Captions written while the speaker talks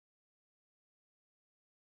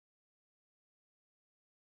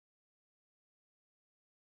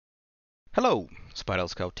Hello, Spiral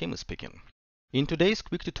Scout team is speaking. In today's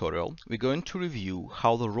quick tutorial, we're going to review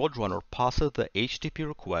how the RoadRunner passes the HTTP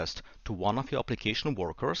request to one of your application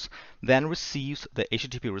workers, then receives the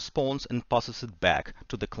HTTP response and passes it back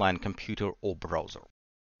to the client computer or browser.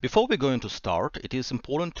 Before we're going to start, it is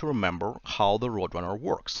important to remember how the RoadRunner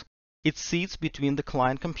works. It sits between the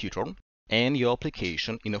client computer and your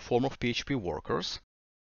application in a form of PHP workers,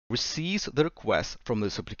 receives the request from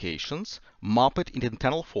these applications, map it in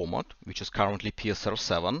internal format, which is currently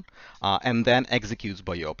PSR7, and then executes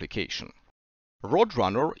by your application.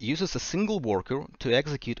 RoadRunner uses a single worker to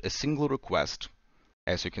execute a single request,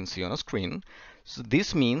 as you can see on a screen. So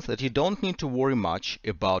this means that you don't need to worry much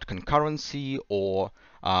about concurrency or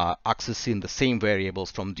accessing the same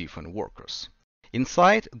variables from different workers.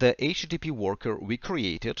 Inside the HTTP worker we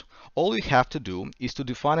created, all you have to do is to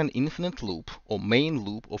define an infinite loop or main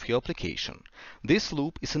loop of your application. This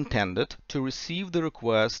loop is intended to receive the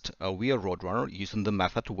request via RoadRunner using the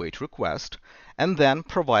method waitRequest, and then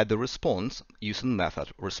provide the response using the method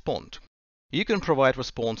respond. You can provide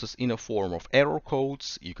responses in a form of error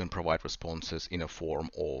codes. You can provide responses in a form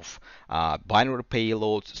of binary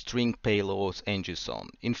payloads, string payloads, and so on.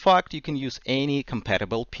 In fact, you can use any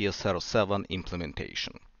compatible PSR7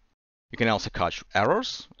 implementation. You can also catch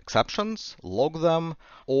errors, exceptions, log them,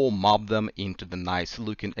 or map them into the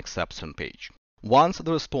nice-looking exception page. Once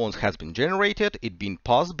the response has been generated, it's been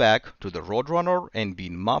passed back to the RoadRunner and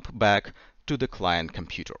been mapped back to the client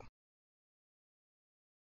computer.